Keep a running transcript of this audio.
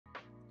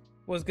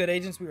What's good,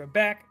 agents? We are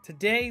back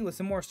today with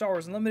some more Star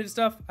Wars Unlimited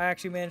stuff. I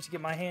actually managed to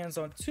get my hands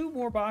on 2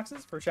 more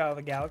boxes for Shadow of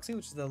the Galaxy,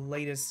 which is the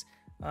latest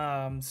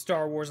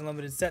Star Wars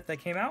Unlimited set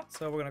that came out.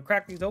 So we're going to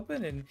crack these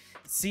open and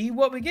see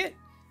what we get.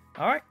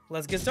 All right,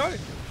 let's get started.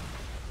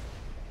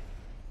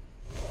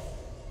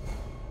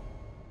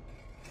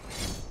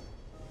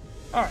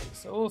 All right,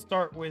 so we'll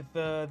start with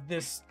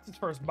this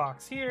first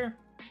box here.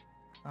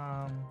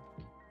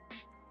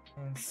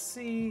 And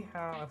see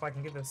how, if I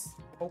can get this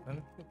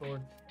open. Good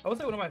Lord. I would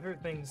say one of my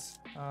favorite things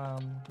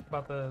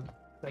about the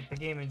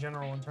game in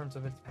general in terms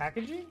of its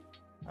packaging.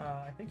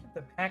 I think that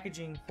the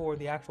packaging for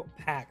the actual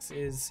packs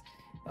is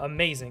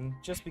amazing,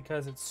 just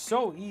because it's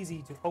so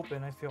easy to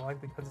open. I feel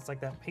like, because it's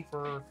like that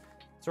paper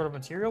sort of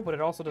material, but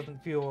it also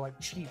doesn't feel like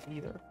cheap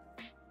either.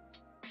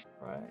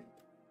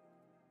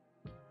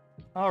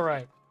 All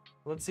right.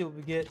 Let's see what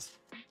we get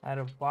out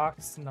of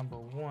box number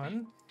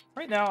 1.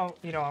 Right now,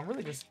 I'm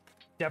really just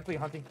definitely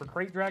hunting for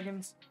crate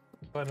dragons,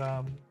 but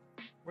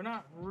we're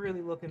not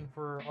really looking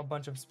for a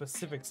bunch of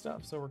specific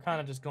stuff, so we're kind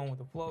of just going with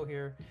the flow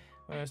here.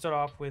 We're going to start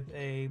off with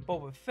a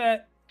Boba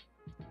Fett,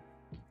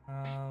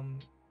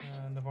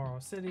 Navarro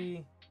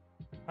City,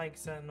 Pike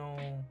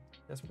Sentinel,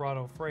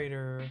 Desperado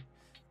Freighter,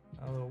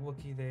 a little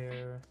Wookiee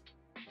there.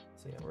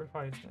 So yeah, we're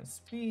probably just going to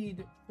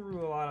speed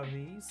through a lot of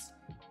these.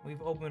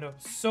 We've opened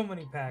up so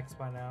many packs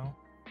by now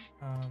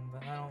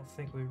that I don't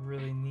think we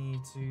really need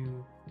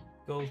to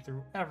go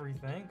through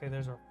everything. Okay,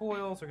 there's our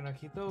foils. We're gonna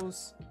keep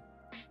those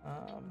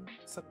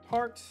set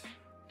apart.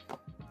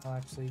 I'll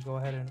actually go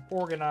ahead and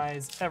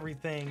organize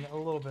everything a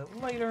little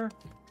bit later,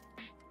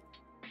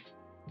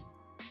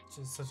 which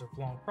is such a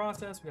long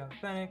process. We got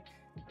Fennec.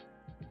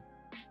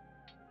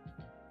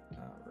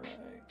 All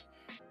right.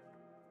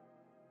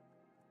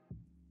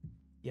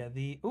 Yeah,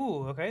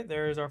 okay,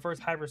 there's our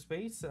first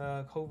hyperspace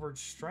covert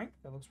strength.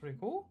 That looks pretty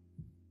cool.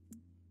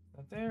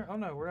 Up there. Oh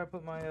no, where did I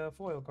put my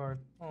foil card?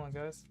 Hold on,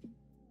 guys.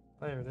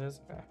 There it is.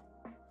 Okay.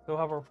 So we'll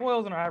have our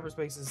foils and our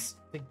hyperspaces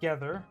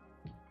together,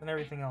 and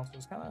everything else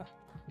just kind of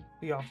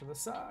be off to the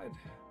side.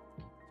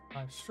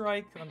 Live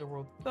Strike,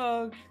 Underworld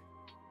Thug,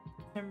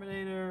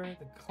 Intimidator,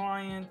 the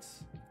Client,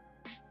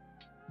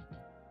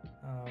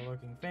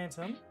 Lurking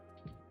Phantom,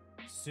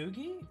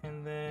 Sugi,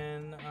 and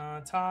then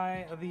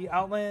Ty of the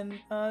Outland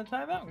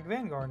Ty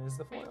Vanguard is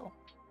the foil.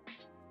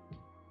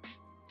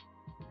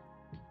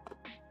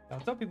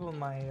 I'll tell people in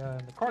my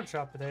the card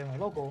shop today, my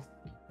local,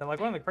 that like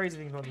one of the crazy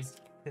things about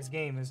this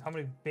game is how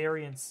many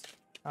variants.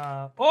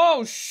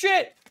 Oh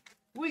shit!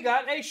 We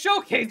got a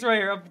showcase right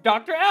here of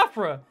Dr.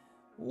 Aphra.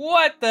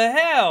 What the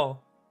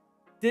hell?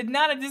 Did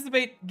not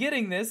anticipate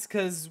getting this,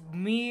 because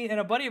me and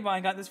a buddy of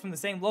mine got this from the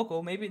same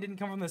local. Maybe it didn't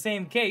come from the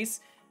same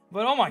case,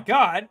 but oh my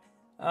god,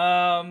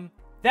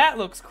 that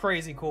looks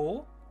crazy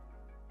cool.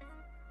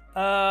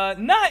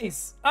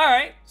 Nice. All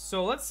right,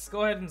 so let's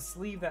go ahead and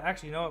sleeve that.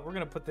 Actually, you know what? We're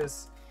gonna put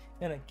this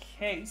in a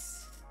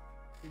case.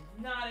 Did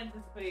not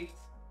anticipate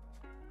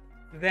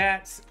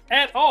that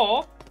at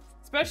all,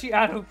 especially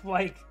out of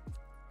like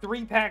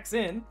 3 packs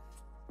in.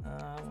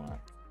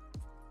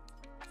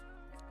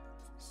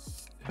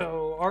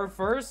 So our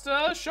first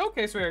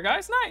showcase rare,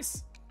 guys.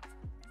 Nice,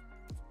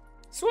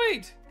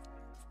 sweet.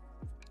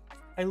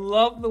 I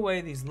love the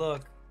way these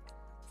look.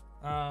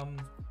 I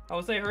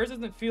would say hers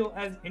doesn't feel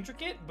as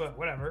intricate, but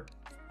whatever.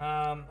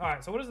 All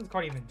right, so what does this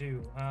card even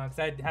do? Because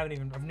I've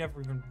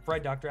never even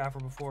read Dr.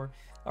 Aphra before.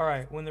 All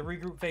right, when the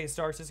regroup phase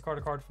starts, discard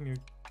a card from your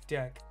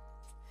deck.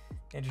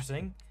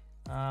 Interesting.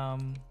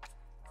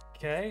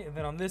 Okay, and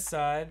then on this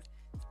side,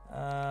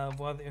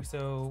 while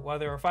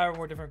there are 5 or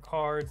more different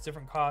cards,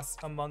 different costs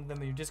among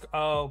them, you just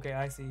okay,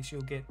 I see. She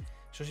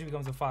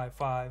becomes a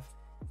 5/5.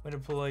 When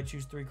deployed,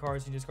 choose 3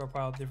 cards and discard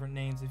pile of different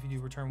names. If you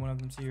do, return one of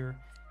them to your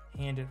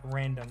hand at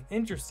random.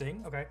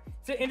 Interesting. Okay,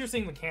 it's an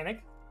interesting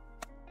mechanic.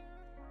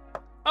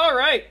 All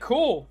right,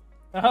 cool.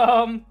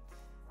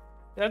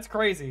 That's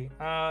crazy.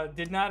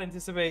 Did not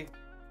anticipate.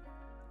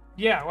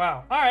 Yeah,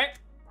 wow. All right.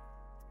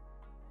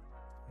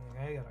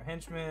 Okay, got our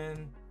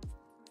henchman.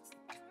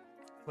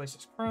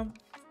 Fallacious Crumb.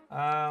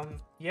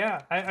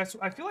 Yeah, I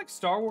feel like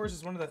Star Wars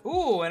is one of the...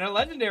 Ooh, and a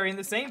legendary in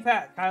the same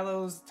pack.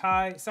 Kylo's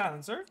TIE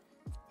Silencer.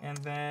 And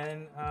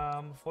then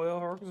foil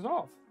Heroic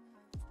Resolve.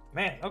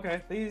 Man,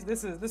 okay.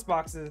 This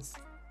box is...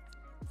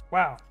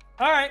 Wow.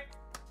 All right.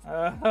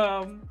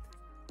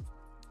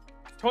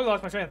 Totally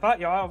lost my train of thought,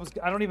 y'all.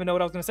 I don't even know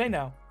what I was gonna say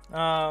now.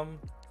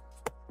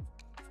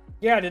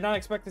 Yeah, I did not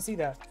expect to see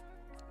that.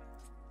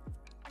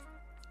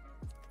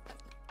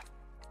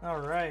 All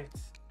right,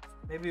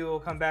 maybe it will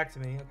come back to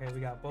me. Okay,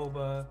 we got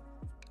Boba,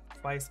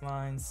 Spice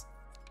Mines,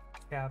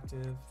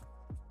 Captive.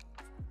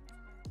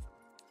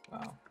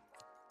 Wow.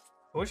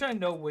 I wish I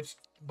know which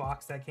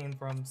box that came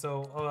from.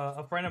 So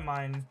a friend of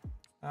mine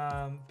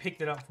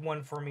picked it up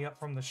for me up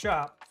from the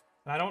shop.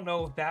 And I don't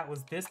know if that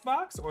was this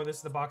box or this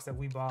is the box that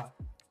we bought,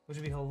 which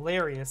would be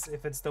hilarious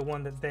if it's the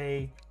one that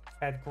they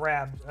had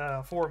grabbed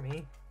for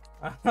me.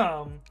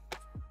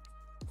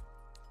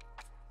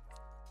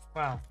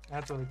 Wow,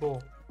 that's really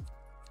cool.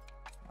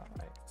 All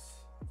right.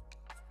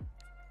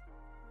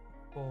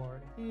 Pull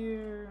right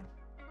here.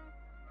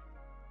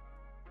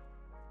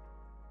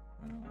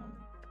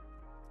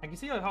 I can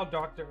see like how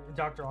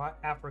Dr.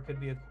 Afra could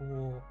be a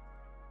cool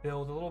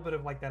build, a little bit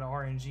of like that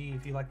RNG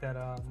if you like that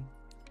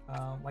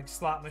like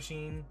slot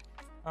machine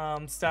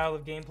style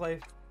of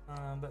gameplay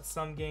that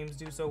some games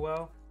do so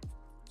well.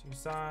 2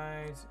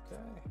 sides,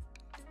 okay.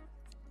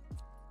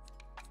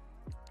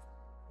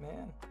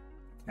 Man,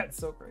 that's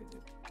so crazy.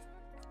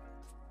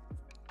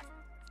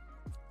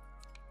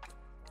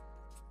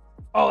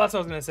 Oh, that's what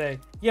I was gonna say.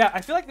 Yeah,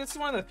 I feel like this is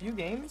one of the few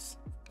games,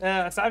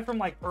 aside from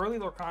like early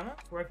Lorcana,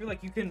 where I feel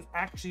like you can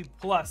actually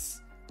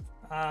plus,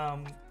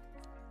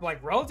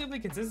 like relatively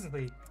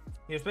consistently, you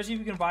know, especially if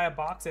you can buy a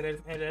box at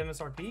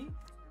MSRP.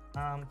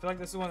 I feel like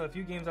this is one of the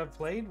few games I've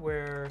played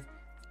where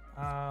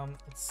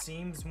it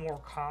seems more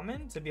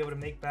common to be able to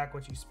make back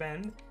what you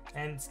spend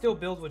and still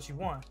build what you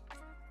want.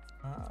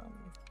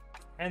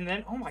 And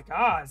then, oh my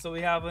god, so we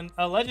have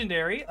a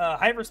legendary,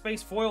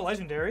 hyperspace foil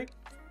legendary.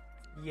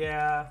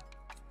 Yeah,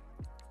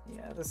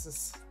 this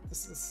is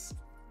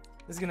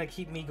gonna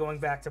keep me going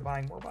back to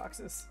buying more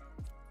boxes.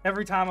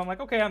 Every time I'm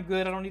like, okay, I'm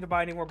good, I don't need to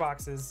buy any more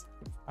boxes.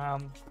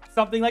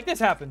 Something like this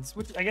happens,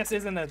 which I guess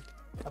isn't a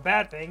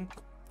bad thing.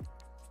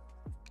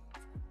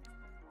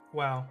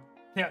 Wow,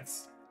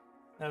 yes,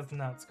 that's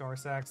nuts. Scar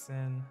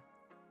Saxon.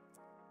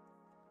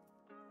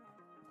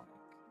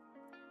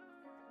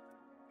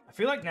 I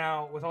feel like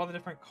now with all the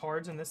different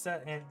cards in this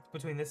set and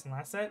between this and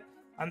last set,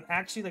 I'm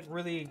actually like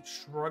really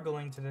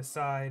struggling to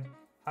decide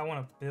how I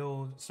want to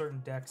build certain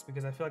decks,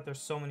 because I feel like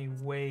there's so many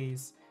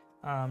ways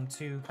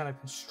to kind of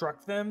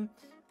construct them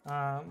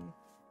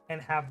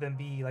and have them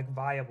be like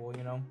viable,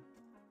 you know?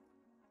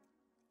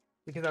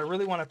 Because I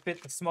really want to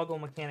fit the smuggle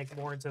mechanic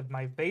more into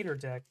my Vader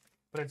deck,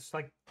 but it's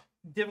like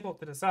difficult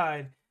to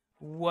decide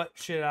what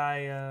should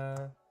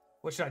I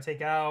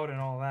take out, and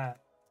all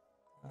that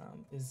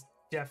is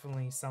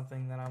definitely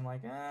something that I'm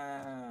like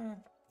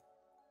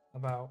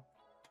about.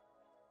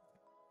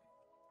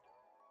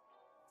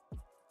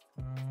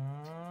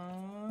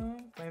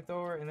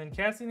 Flamethrower, and then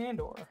Cassian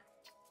Andor.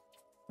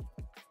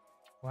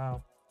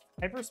 Wow.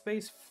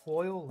 Hyperspace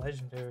foil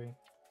legendary.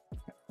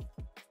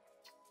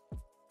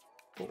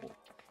 Cool.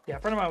 Yeah, a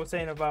friend of mine was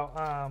saying about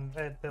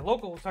at the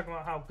local was talking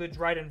about how good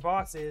Dryden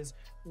Voss is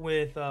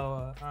with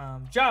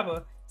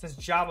Jabba, since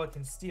Jabba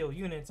can steal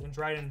units, and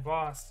Dryden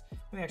Voss,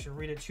 let me actually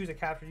read it. Choose a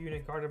captured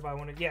unit guarded by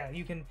one of, yeah,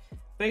 you can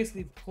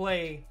basically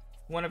play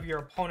one of your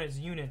opponent's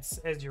units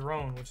as your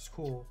own, which is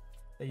cool,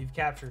 that you've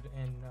captured,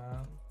 and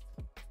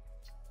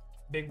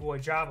Big Boy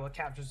Jabba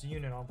captures the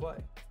unit on play.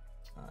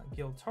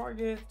 Guild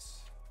target,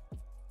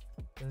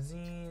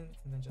 Zine,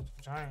 and then just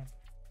Giant.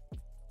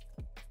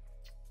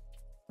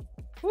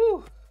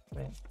 Whew,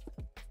 man.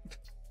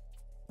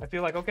 I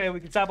feel like, okay, we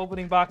can stop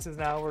opening boxes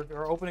now.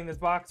 We're opening this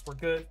box. We're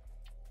good.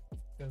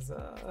 Because,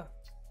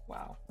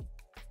 wow.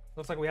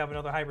 Looks like we have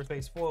another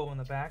hyperspace foil in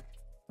the back.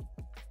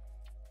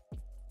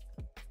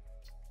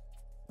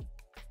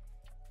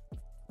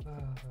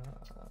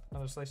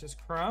 Another Salacious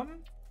Crumb.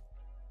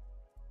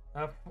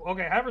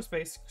 Okay,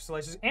 hyperspace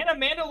Salacious. And a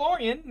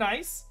Mandalorian.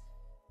 Nice.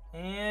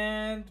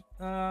 And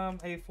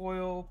a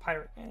foil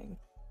Pirate Gang.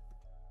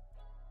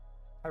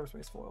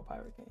 Hyperspace foil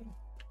Pirate Gang.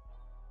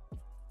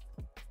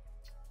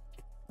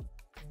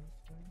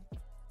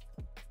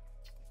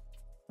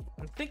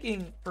 I'm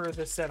thinking for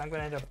this set, I'm going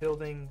to end up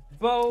building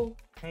Bo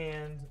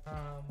and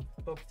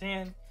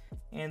Bo-Katan,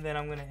 and then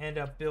I'm going to end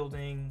up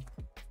building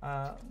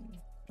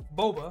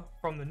Boba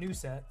from the new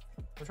set.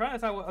 I'm trying to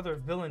decide what other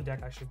villain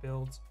deck I should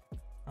build,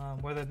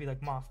 whether it be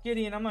like Moff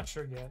Gideon. I'm not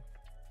sure yet.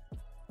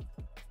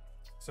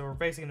 So we're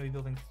basically going to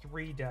be building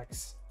 3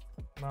 decks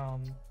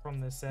from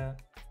this set.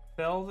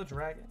 Bell the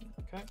Dragon.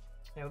 Okay.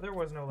 Yeah, there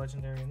was no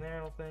legendary in there, I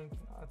don't think.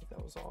 No, I think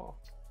that was all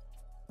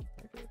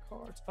regular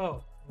cards.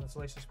 Oh, the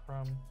Salacious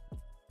Crumb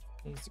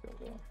needs to go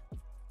there.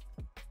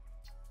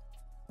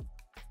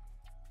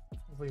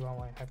 Let's leave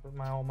all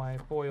all my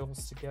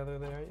foils together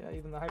there. Yeah,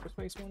 even the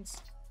hyperspace ones.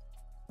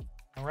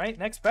 All right,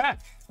 next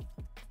pack.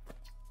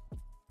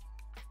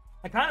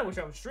 I kind of wish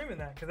I was streaming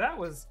that,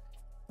 because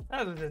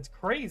that's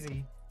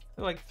crazy.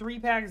 They're like 3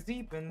 packs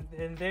deep,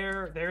 and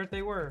there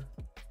they were.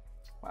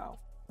 Wow.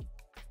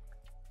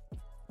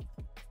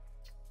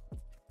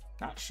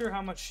 Not sure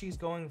how much she's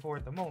going for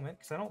at the moment,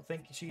 because I don't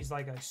think she's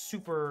like a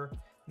super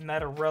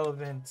meta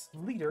relevant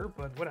leader,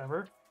 but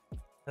whatever.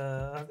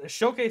 A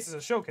showcase is a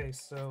showcase,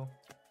 so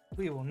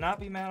we will not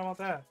be mad about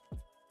that.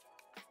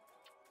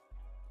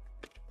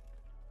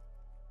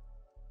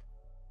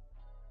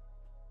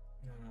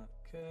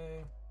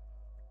 Okay.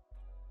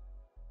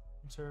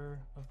 Enter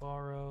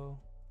Navarro.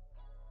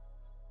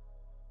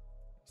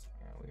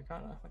 Yeah, we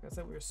kind of, like I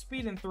said, we were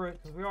speeding through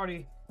it because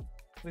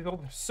we've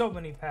opened so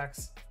many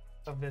packs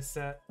of this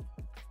set.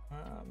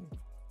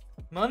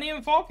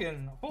 Millennium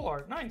Falcon full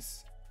art,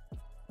 nice.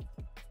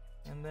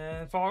 And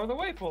then Follow the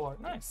Way full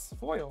art, nice.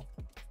 Foil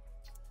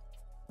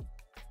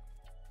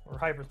or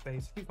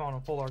hyperspace. Keep calling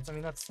them full arts. I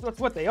mean, that's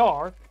what they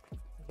are.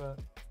 But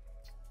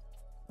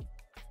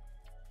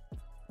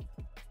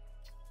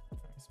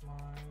nice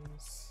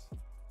Minds.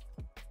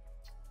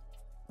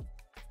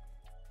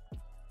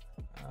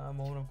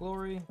 Moment of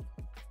Glory.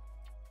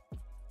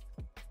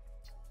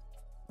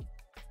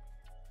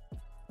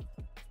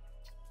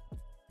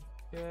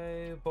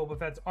 Okay, Boba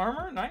Fett's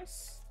armor,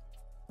 nice.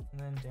 And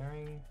then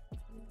daring.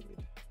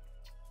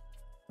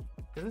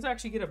 Does this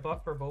actually get a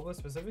buff for Boba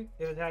specific?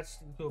 If attached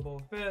to a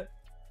Boba Fett,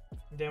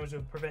 damage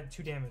will prevent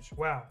 2 damage.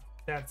 Wow,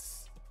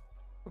 that's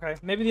okay.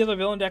 Maybe the other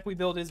villain deck we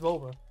build is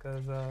Boba,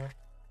 because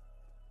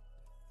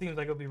seems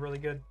like it'll be really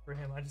good for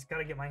him. I just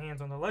gotta get my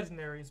hands on the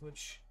legendaries,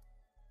 which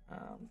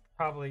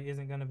probably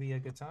isn't gonna be a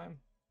good time.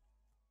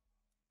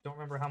 Don't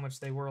remember how much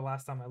they were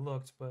last time I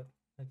looked, but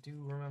I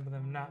do remember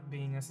them not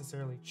being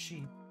necessarily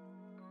cheap.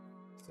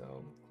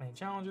 So, Clan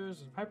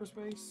Challengers,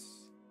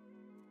 Hyperspace,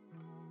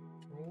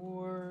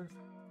 Reward,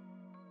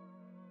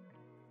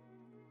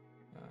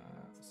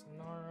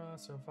 Sonara,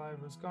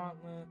 Survivor's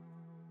Gauntlet,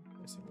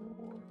 Missing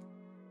Reward.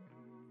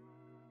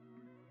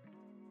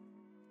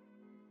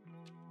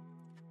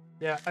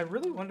 Yeah, I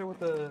really wonder what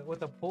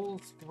the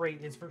pull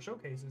rate is for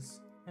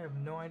showcases. I have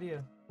no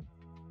idea.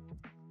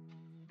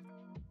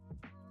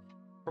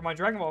 For my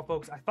Dragon Ball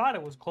folks, I thought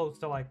it was close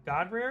to like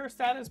God Rare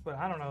status, but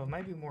I don't know. It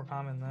might be more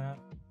common than that.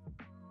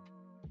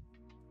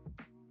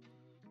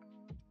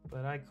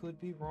 But I could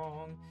be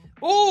wrong.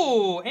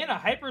 Oh, and a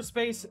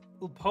Hyperspace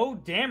Poe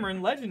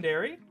Dameron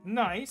Legendary.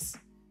 Nice.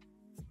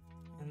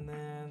 And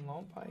then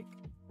Lone Pike.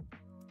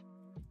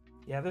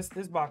 Yeah, this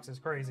box is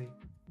crazy.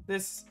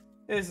 This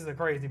is a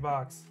crazy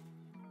box.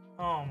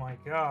 Oh my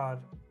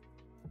god.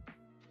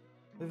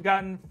 We've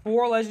gotten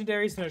 4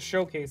 legendaries and a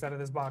showcase out of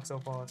this box so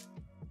far.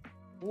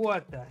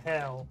 What the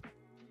hell?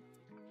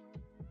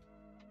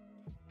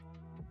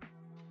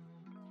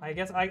 I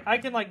guess I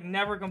can like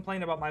never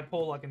complain about my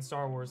pull luck in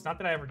Star Wars. Not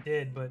that I ever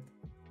did, but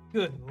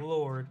good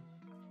lord.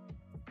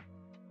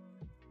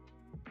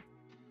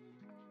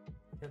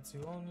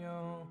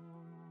 Tetsuonyo,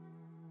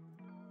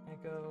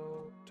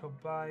 Echo,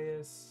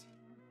 Tobias.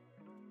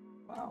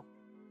 Wow.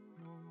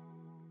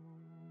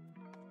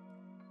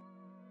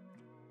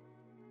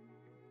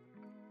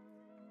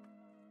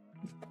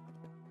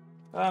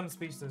 I'm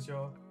speechless,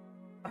 y'all.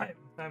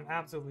 I'm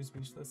absolutely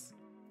speechless.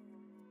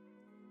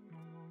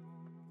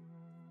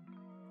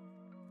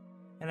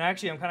 And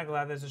actually, I'm kind of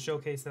glad there's a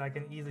showcase that I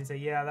can easily say,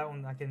 yeah, that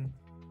one I can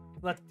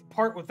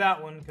part with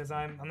that one because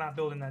I'm not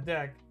building that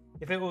deck.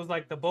 If it was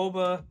like the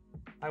Boba,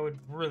 I would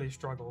really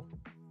struggle.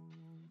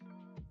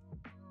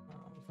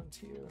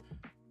 Frontier.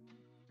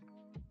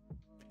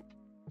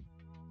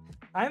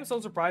 I am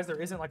so surprised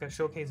there isn't like a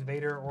showcase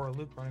Vader or a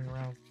Luke running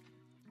around.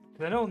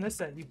 Because I know in this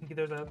set you can get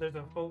there's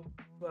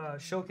a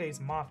showcase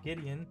Moff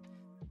Gideon.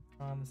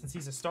 Since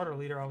he's a starter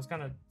leader, I was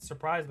kind of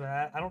surprised by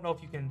that. I don't know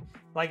if you can,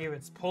 like, if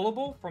it's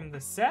pullable from the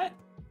set,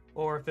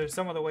 or if there's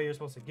some other way you're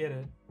supposed to get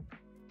it.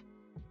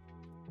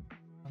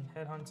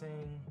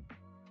 Headhunting,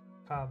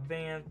 Cobb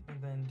Vanth,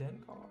 and then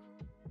Dengar.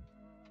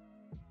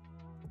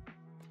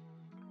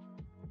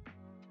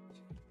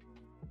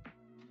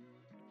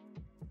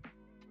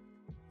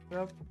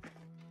 Yep.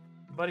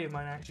 A buddy of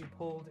mine actually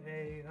pulled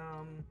a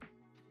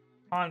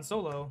Han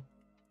Solo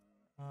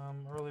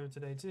earlier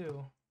today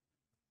too.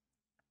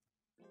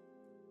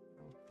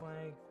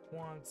 Blank,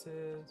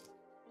 wanted.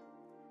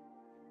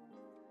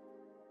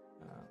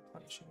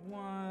 Punishing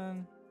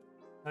 1.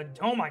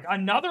 Oh my god,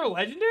 another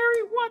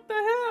legendary? What the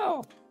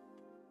hell?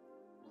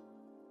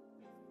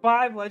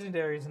 5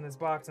 legendaries in this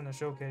box in a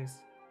showcase.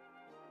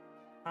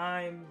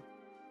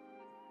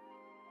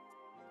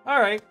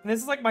 Alright,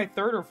 this is like my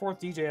 3rd or 4th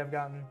DJ I've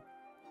gotten.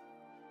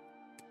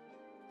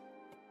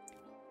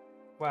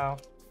 Wow.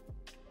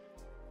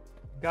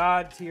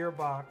 God tier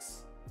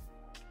box.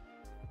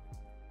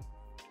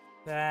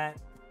 That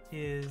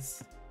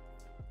is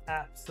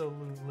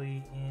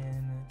absolutely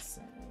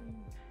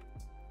insane.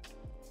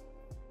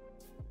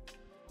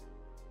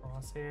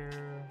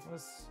 Crosshair.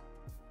 What's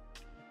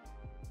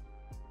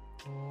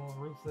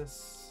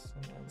Ruthless,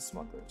 and then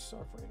Smuggler,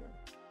 Starfighter.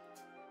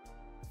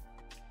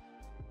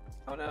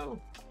 Oh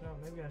no! No,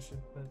 maybe I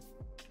should put.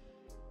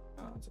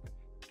 Oh, it's okay.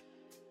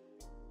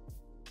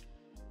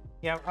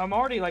 Yeah, I'm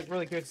already like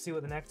really curious to see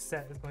what the next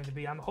set is going to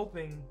be. I'm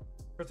hoping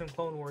for some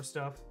Clone Wars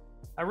stuff.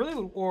 I really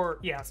would, or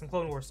yeah, some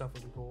Clone Wars stuff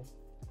would be cool.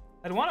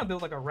 I'd want to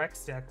build like a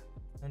Rex deck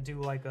and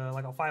do like a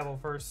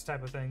 501st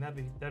type of thing. That'd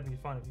be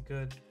fun if you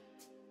could.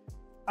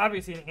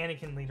 Obviously, an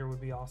Anakin leader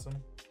would be awesome.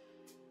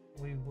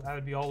 I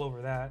would be all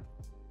over that.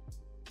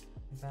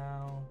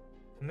 Now,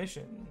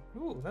 commission.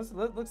 Ooh, that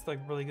looks like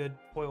really good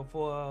foil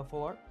full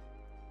art.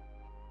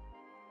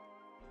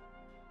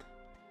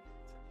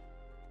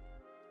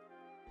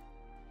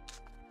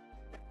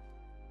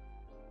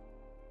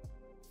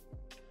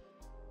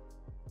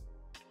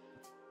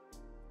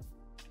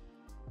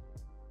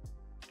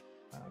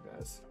 Wow,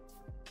 guys.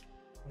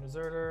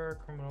 Deserter,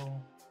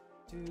 criminal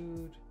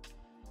dude.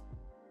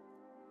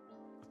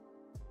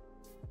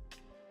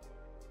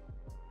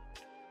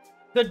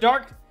 The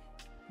dark,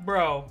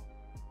 bro.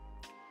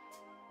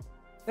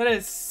 That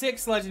is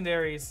 6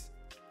 legendaries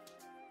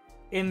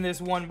in this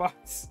one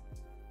box.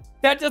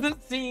 That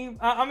doesn't seem.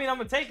 I mean, I'm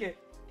gonna take it.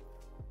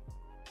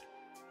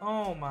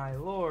 Oh my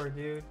lord,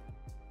 dude.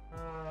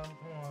 Hold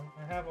on.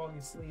 I have all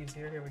these sleeves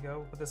here. Here we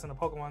go. Put this in a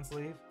Pokemon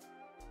sleeve.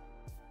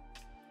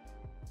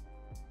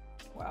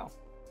 Wow.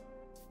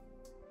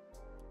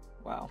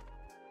 Wow.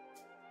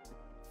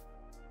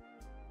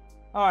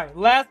 All right,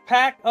 last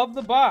pack of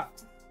the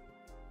box.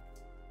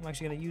 I'm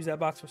actually going to use that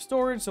box for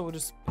storage, so we'll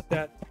just put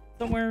that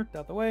somewhere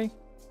out the way.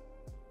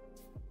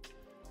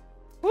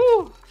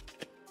 Woo!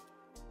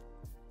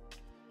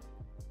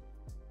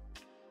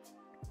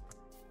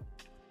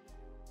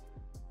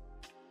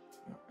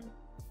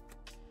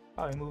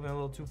 Probably moving a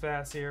little too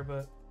fast here,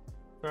 but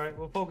all right,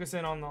 we'll focus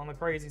in on the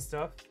crazy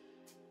stuff.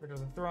 Rid of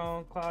the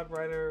Throne, Cloud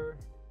Rider,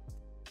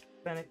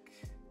 Fennec,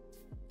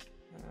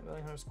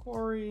 Valiant Hunter's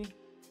Quarry,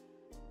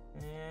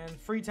 and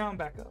Freetown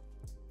backup.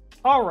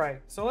 All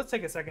right, so let's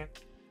take a second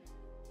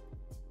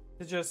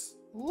to just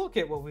look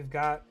at what we've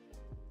got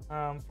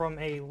from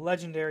a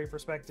legendary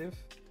perspective,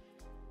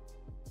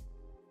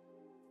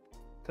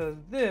 because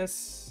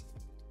this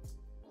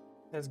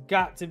has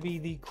got to be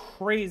the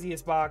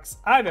craziest box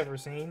I've ever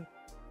seen.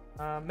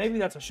 Maybe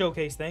that's a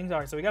showcase thing. All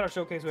right, so we got our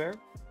showcase rare.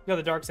 We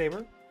got the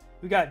Darksaber.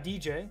 We got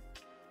DJ.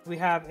 We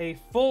have a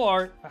full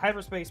art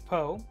Hyperspace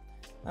Poe,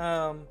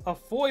 a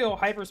foil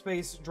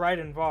Hyperspace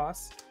Dryden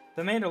Voss,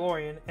 the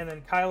Mandalorian, and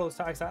then Kylo's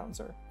TIE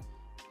Silencer.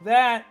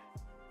 That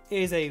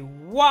is a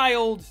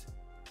wild,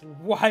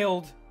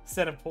 wild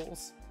set of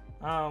pulls.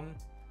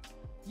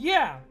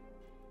 Yeah.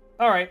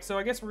 All right, so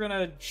I guess we're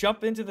gonna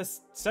jump into the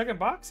second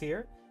box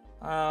here.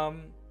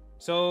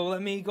 So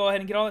let me go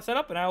ahead and get all that set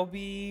up, and I'll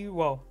be,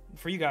 well,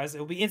 for you guys,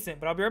 it'll be instant,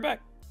 but I'll be right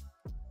back.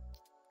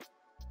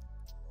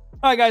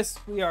 All right, guys,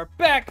 we are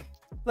back.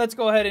 Let's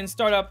go ahead and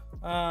start up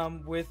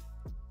with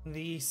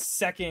the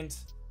second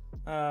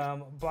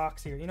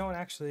box here. You know what?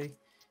 Actually,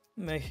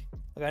 like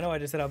I know I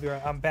just said I'll be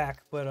right. I'm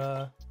back,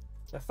 but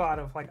the thought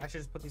of like I should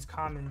just put these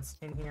commons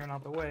in here and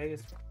out the way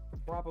is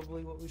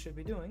probably what we should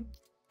be doing.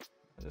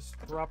 I'll just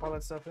drop all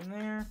that stuff in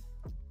there.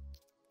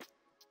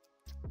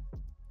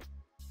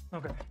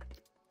 Okay.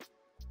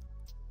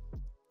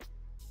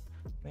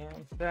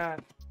 Man,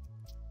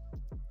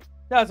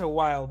 that's a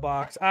wild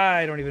box.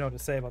 I don't even know what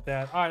to say about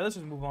that. All right, let's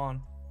just move on.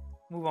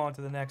 Move on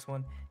to the next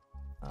one.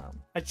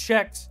 I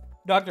checked.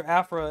 Dr.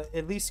 Aphra,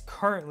 at least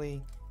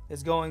currently,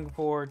 is going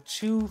for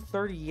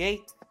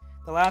 $238.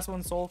 The last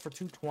one sold for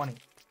 $220.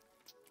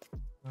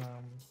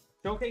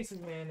 Showcases,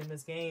 man, in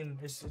this game,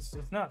 it's just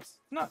nuts.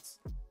 Nuts.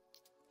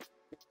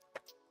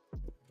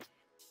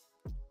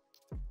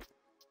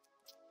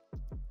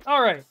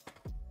 All right.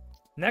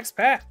 Next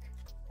pack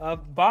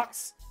of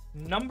box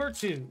number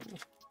 2.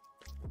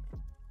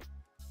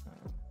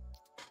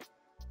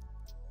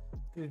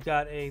 We've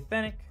got a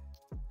Fennec.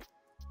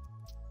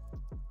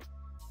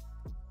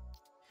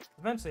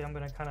 Eventually, I'm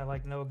going to kind of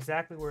like know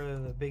exactly where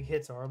the big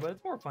hits are, but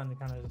it's more fun to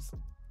kind of just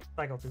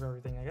cycle through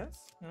everything, I guess.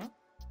 You know?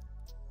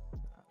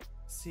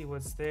 See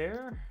what's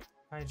there.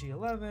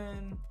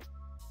 IG-11.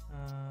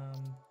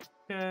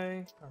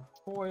 Okay. Our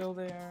foil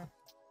there.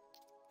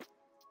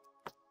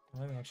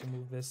 Let me actually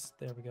move this.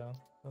 There we go.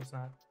 So it's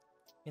not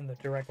in the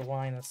direct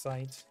line of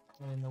sight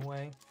and in the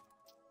way.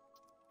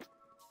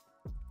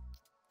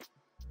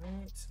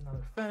 Alright,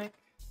 another Fennec.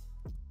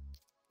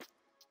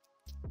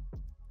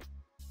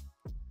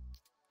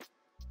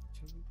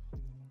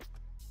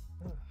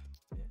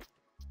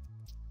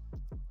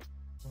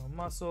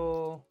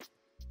 Muscle.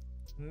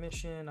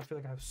 Mission. I feel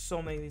like I have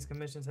so many of these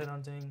commissions.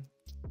 Headhunting.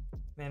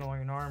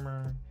 Mandalorian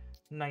armor.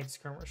 Night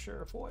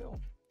skirmisher foil.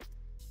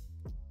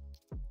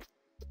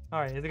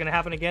 Alright, is it going to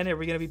happen again? Are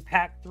we going to be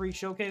pack 3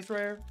 showcase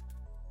rare?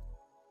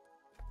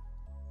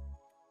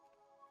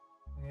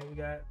 Okay, we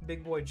got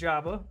Big Boy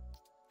Jabba.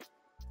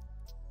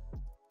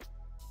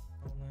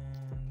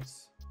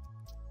 Lands.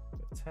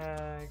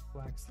 Attack.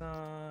 Black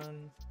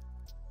Sun.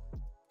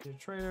 Good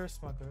Trader.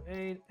 Smuggler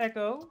Aid.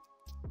 Echo.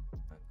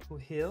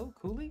 Kuhil.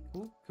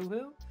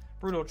 Kuhil.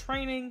 Brutal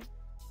Training.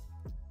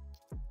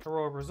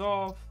 Heroic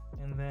Resolve.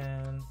 And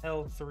then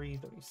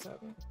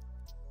L337.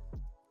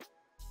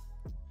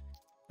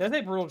 Did I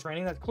say Brutal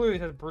Training? That clearly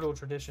says Brutal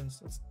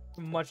Traditions. It's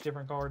a much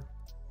different card.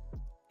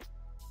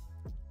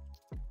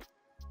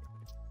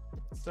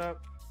 Next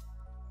up,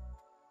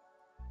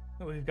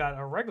 we've got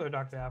a regular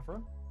Dr.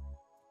 Aphra.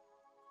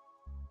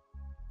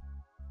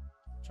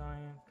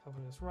 Giant,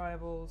 Covetous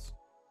Rivals.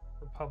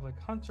 Republic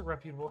Hunter,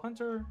 Reputable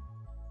Hunter.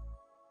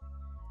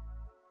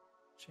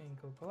 Chain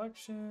Code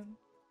Collection.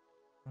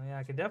 Oh yeah,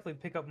 I could definitely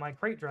pick up my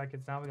crate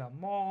dragons now. We got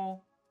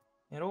Maul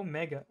and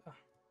Omega.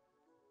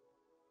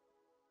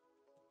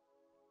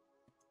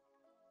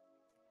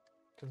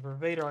 Because for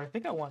Vader, I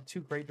think I want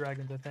 2 Great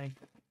Dragons, I think.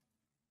 I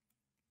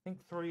think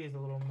 3 is a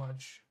little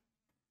much.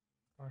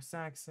 Our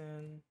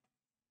Saxon.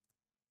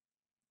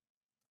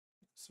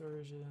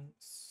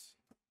 Insurgents.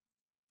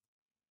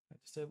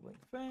 Sibling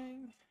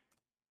Fang.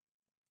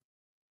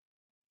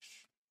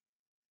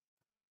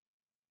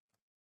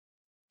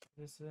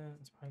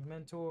 Dissidents, Prime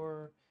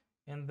Mentor.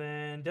 And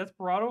then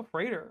Desperado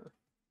Freighter.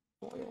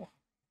 Foil.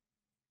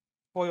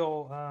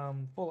 Foil,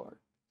 full art.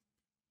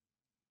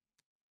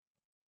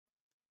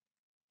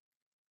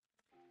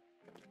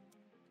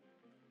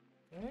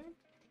 Okay.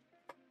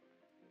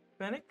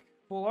 Fennec,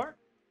 full art.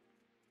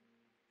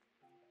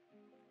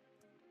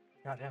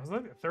 Goddamn, was it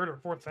like the 3rd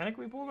or 4th Fennec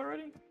we pulled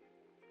already?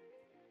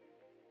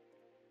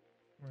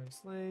 Murray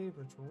Slave,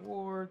 Rich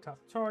Reward, Top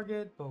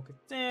Target,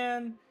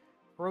 Bo-Katan,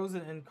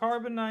 Frozen and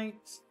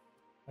Carbonite.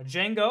 A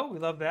Django, we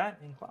love that.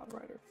 And Cloud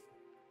Rider.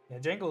 Yeah,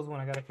 Django is one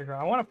I gotta figure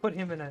out. I want to put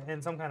him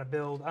in some kind of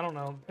build. I don't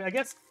know. I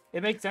guess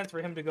it makes sense for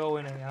him to go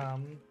in a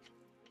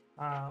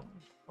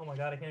oh my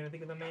god, I can't even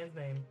think of the man's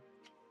name.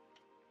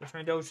 The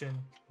Trandoshan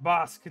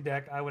Bosk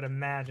deck, I would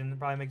imagine. It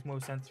probably makes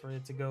more sense for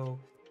it to go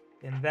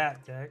in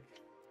that deck.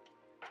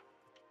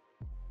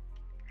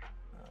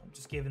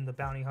 Just given the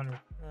Bounty Hunter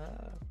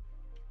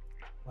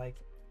like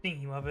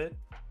theme of it.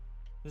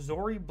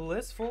 Zori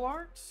Bliss full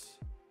art,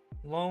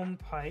 Lone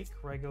Pike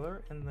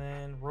regular, and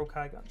then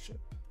Rokai Gunship.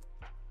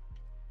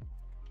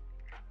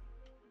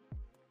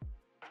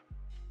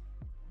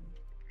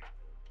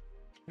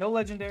 No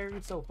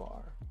legendary so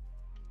far.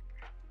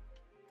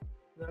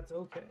 That's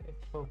okay.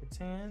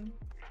 Bo-Katan.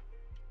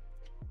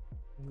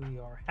 We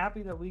are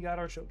happy that we got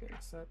our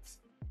showcase. That's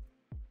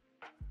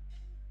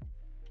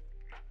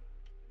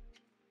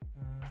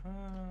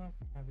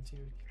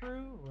Privateer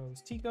Crew,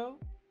 Rose Tico,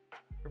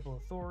 Triple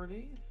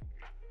Authority,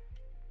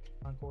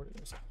 Concord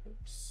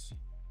Interceptors.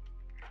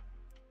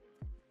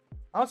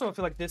 I also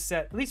feel like this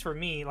set, at least for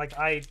me, like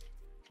I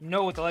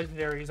know what the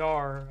legendaries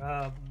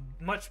are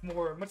much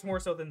more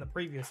so than the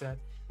previous set.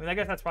 I mean, I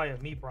guess that's probably a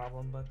me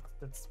problem, but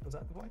was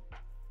that the point?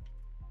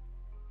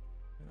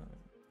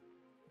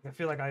 I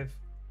feel like I've,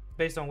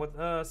 based on what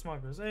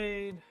Smuggler's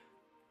Aid,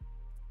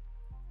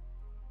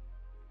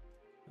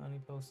 Honey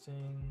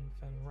Posting,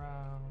 Fen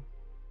Rao,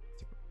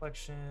 Secret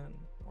Reflection,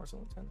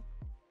 Marcel Lieutenant.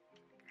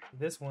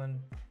 This one,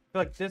 I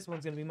feel like this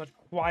one's gonna be much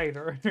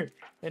quieter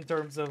in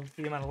terms of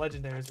the amount of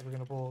legendaries that we're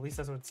gonna pull. At least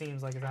that's what it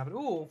seems like is happening.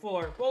 Ooh, full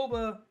art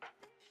Boba.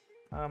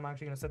 I'm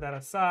actually gonna set that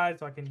aside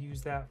so I can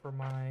use that for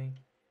my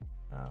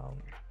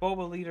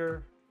Boba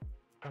leader.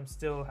 I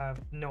still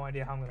have no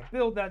idea how I'm gonna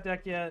build that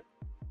deck yet.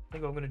 I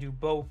think I'm gonna do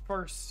Bo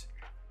first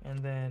and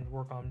then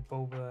work on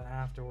Boba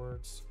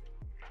afterwards.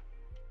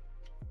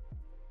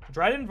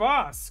 Dryden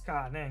Voss.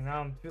 God dang,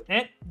 now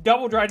and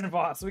double Dryden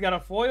Voss. We got a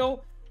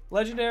foil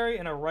legendary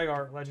and a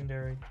Rhaegar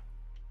legendary.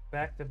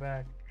 Back to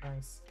back.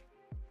 Nice.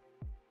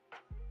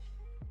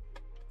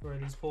 Where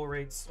these pull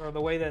rates, or the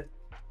way that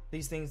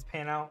these things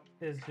pan out,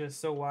 is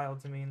just so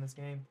wild to me in this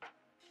game.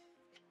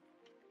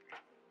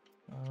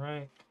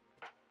 Alright.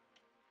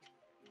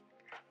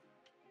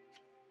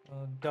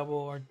 Double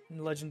or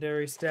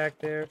legendary stack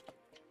there.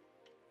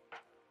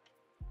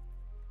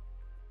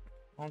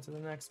 On to the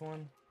next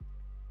one.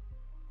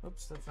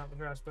 Oops, that's not the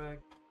trash bag.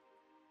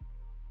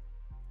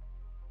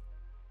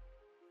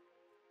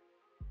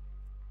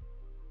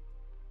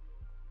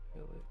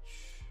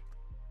 Village.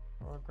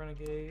 Rock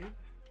Renegade.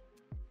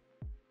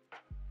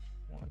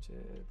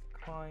 Wanted.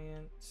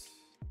 Client.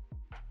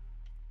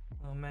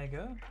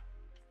 Omega.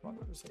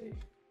 Smuggler's Aid.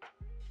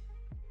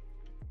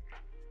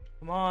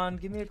 Come on,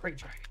 give me a crate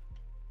tray.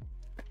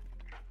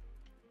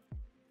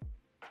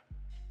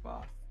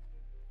 Boss.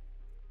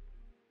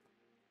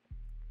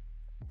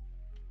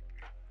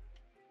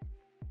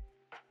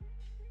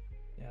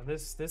 Yeah,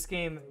 this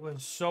game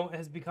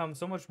has become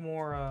so much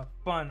more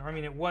fun. I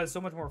mean, it was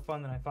so much more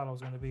fun than I thought it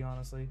was going to be,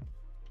 honestly.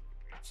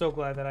 So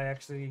glad that I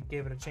actually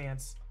gave it a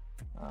chance.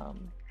 I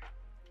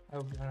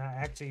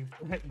actually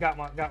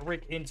got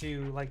Rick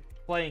into like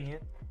playing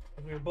it.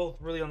 We were both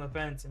really on the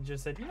fence and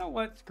just said, you know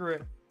what, screw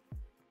it,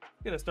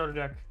 get a starter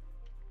deck.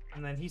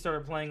 And then he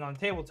started playing on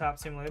Tabletop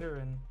Simulator,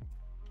 and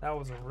that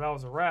was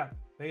a wrap,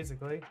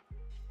 basically.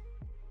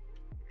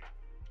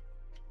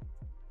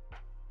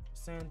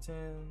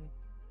 Santin,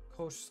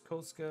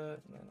 Koska,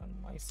 and then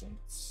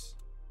Unlicensed,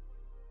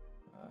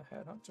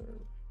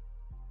 Headhunter.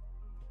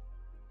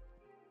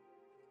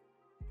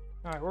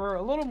 All right, we're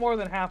a little more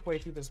than halfway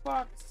through this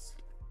box.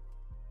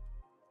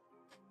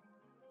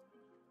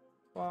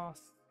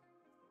 Boss.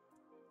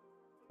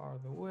 Far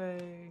the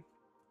Way.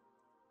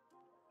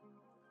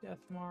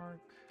 Deathmark.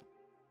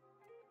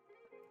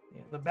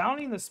 Yeah, the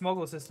bounty and the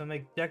smuggle system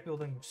make deck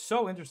building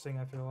so interesting,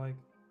 I feel like.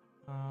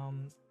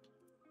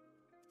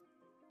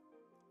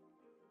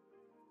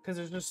 Because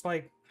there's just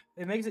like,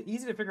 it makes it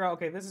easy to figure out,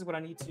 okay, this is what I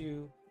need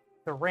to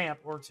ramp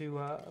or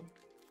to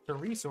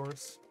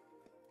resource.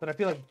 But I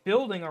feel like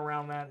building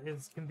around that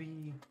can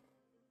be,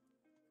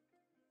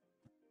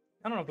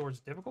 I don't know if the word's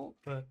difficult,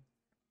 but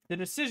the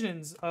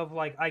decisions of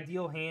like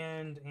ideal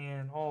hand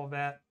and all of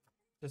that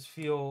just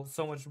feel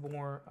so much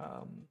more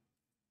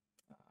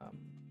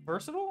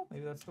versatile.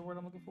 Maybe that's the word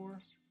I'm looking for.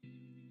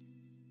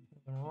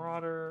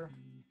 Marauder.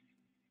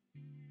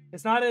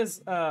 It's not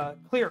as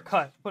clear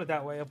cut, put it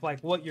that way, of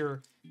like what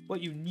you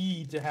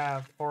need to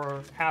have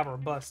or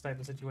bust type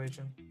of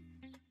situation.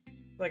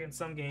 Like in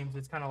some games,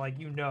 it's kind of like,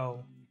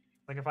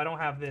 like if I don't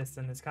have this,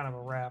 then it's kind of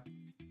a wrap.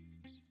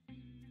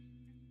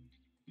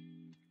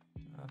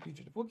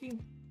 Fugitive Wookiee.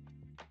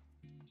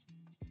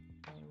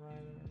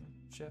 Rider,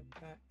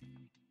 Jetpack,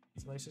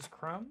 Salacious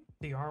Crumb,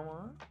 the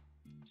Armorer,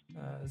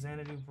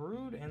 Xanadu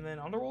Brood, and then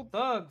Underworld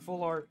Thug,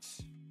 full art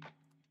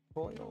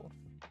foil.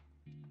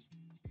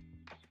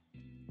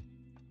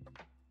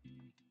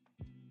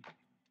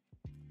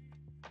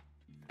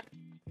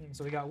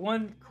 So we got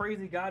one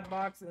crazy god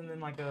box and then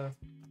like a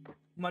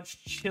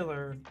much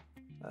chiller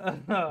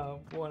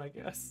one, I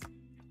guess.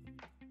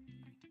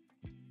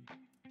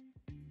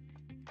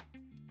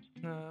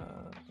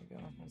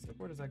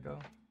 Where does that go?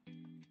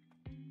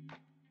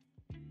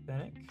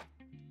 Fennec.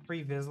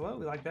 Free Vizsla,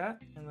 we like that.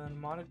 And then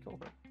modded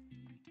Coulter.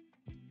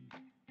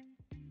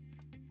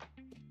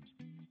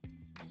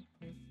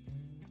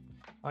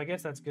 I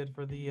guess that's good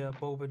for the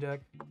Boba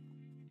deck.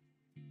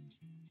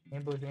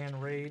 Ambush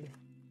and Raid.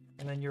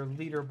 And then your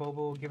leader Boba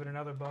will give it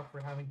another buff for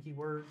having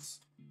keywords.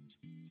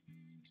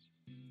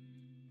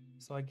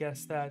 So I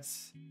guess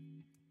that's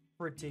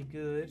pretty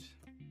good.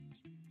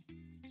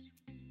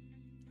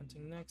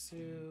 Hunting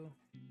Nexu.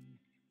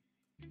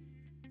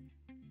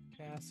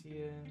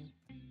 Cassian.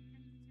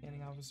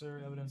 Scanning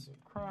Officer. Evidence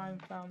of Crime.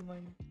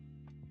 Foundling.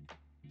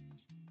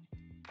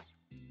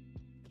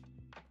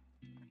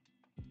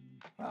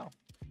 Wow.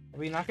 Are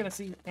we not going to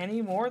see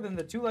any more than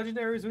the 2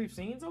 legendaries we've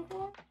seen so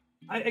far?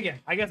 Again,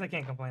 I guess I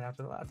can't complain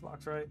after the last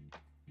box, right?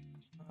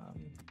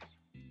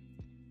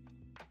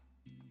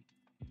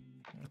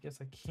 I guess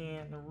I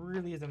can't. There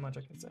really isn't much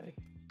I can say.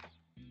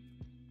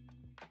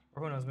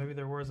 Or who knows, maybe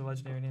there was a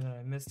legendary name and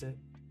I missed it.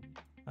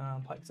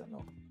 Pike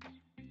Sentinel.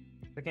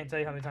 I can't tell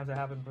you how many times that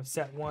happened for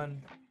set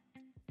 1.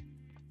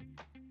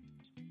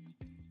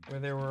 Where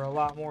there were a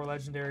lot more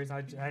legendaries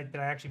that I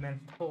actually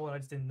managed to pull and I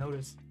just didn't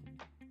notice.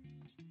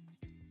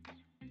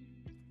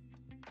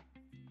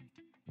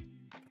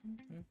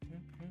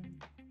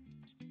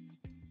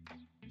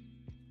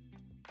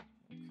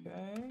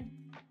 Okay.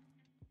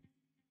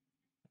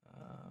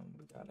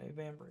 We got a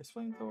Vambrace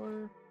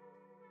Flamethrower,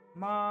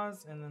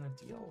 Maz, and then a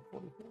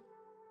DL44.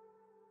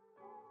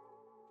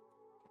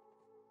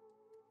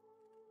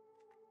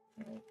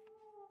 Right.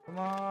 Come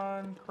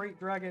on, Crate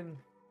Dragon.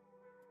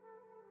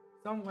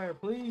 Somewhere,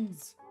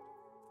 please.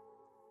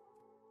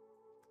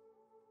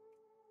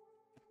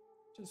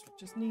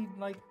 Just need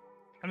like,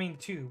 I mean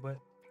 2, but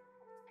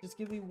just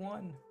give me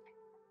 1.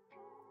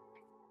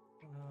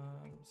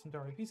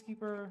 Centauri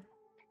Peacekeeper.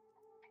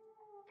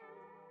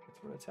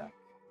 Let's root attack.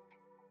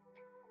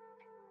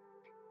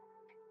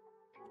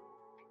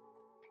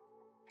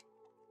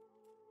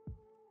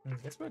 I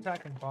guess we're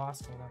attacking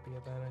boss will not be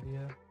a bad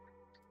idea.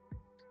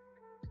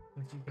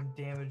 Since you can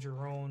damage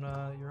your own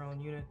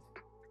unit,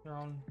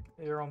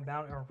 your own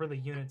bounty, or really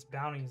units,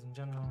 bounties in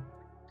general.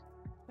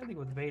 I think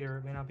with Vader,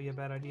 it may not be a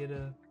bad idea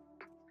to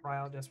try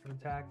out Desperate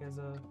Attack as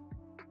a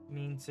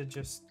means to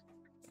just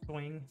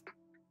swing.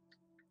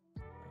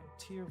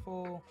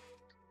 Tearful.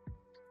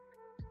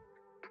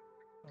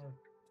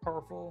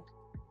 Powerful.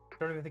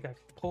 Don't even think I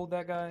pulled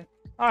that guy.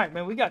 All right,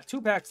 man, we got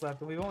 2 packs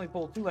left, and we've only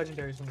pulled 2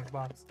 legendaries from this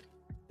box.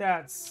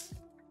 That's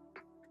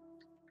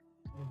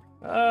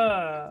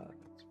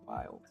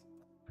wild.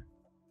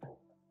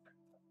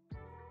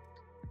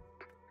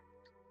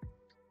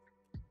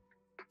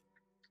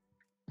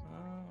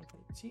 Onto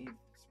the teeth,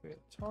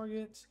 spirit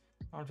target.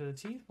 Onto the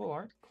teeth, full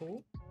art,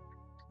 cool.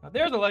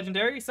 There's a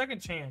legendary, Second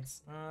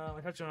Chance.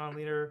 I touched on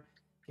leader,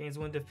 gains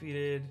when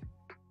defeated.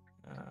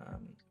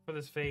 For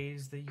this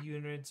phase, the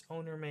unit's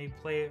owner may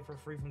play it for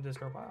free from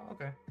discard pile.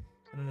 Okay,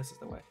 and then this is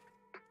the way.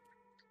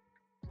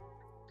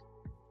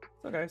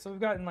 Okay, so we've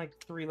gotten like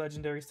 3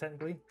 legendaries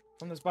technically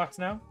from this box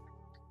now.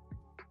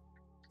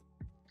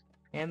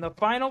 And the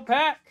final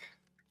pack.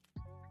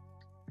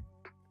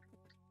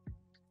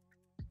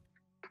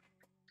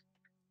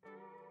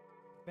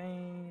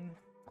 Bane.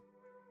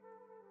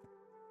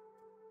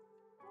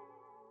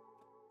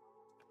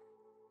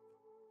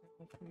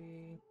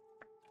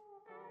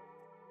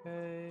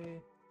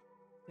 Okay.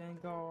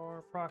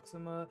 Dengar,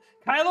 Proxima,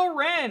 Kylo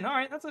Ren. All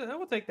right,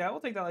 we'll take that. We'll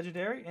take that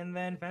legendary, and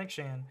then Fennec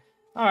Shan.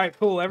 All right,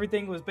 cool.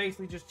 Everything was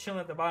basically just chilling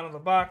at the bottom of the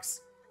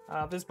box.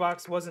 This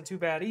box wasn't too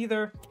bad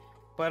either.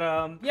 But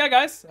yeah,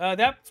 guys,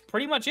 that's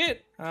pretty much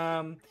it.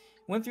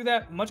 Went through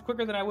that much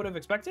quicker than I would have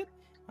expected.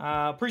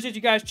 Appreciate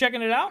you guys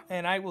checking it out,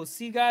 and I will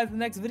see you guys in the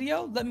next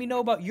video. Let me know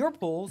about your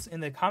pulls in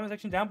the comment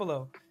section down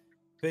below.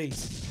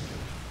 Peace.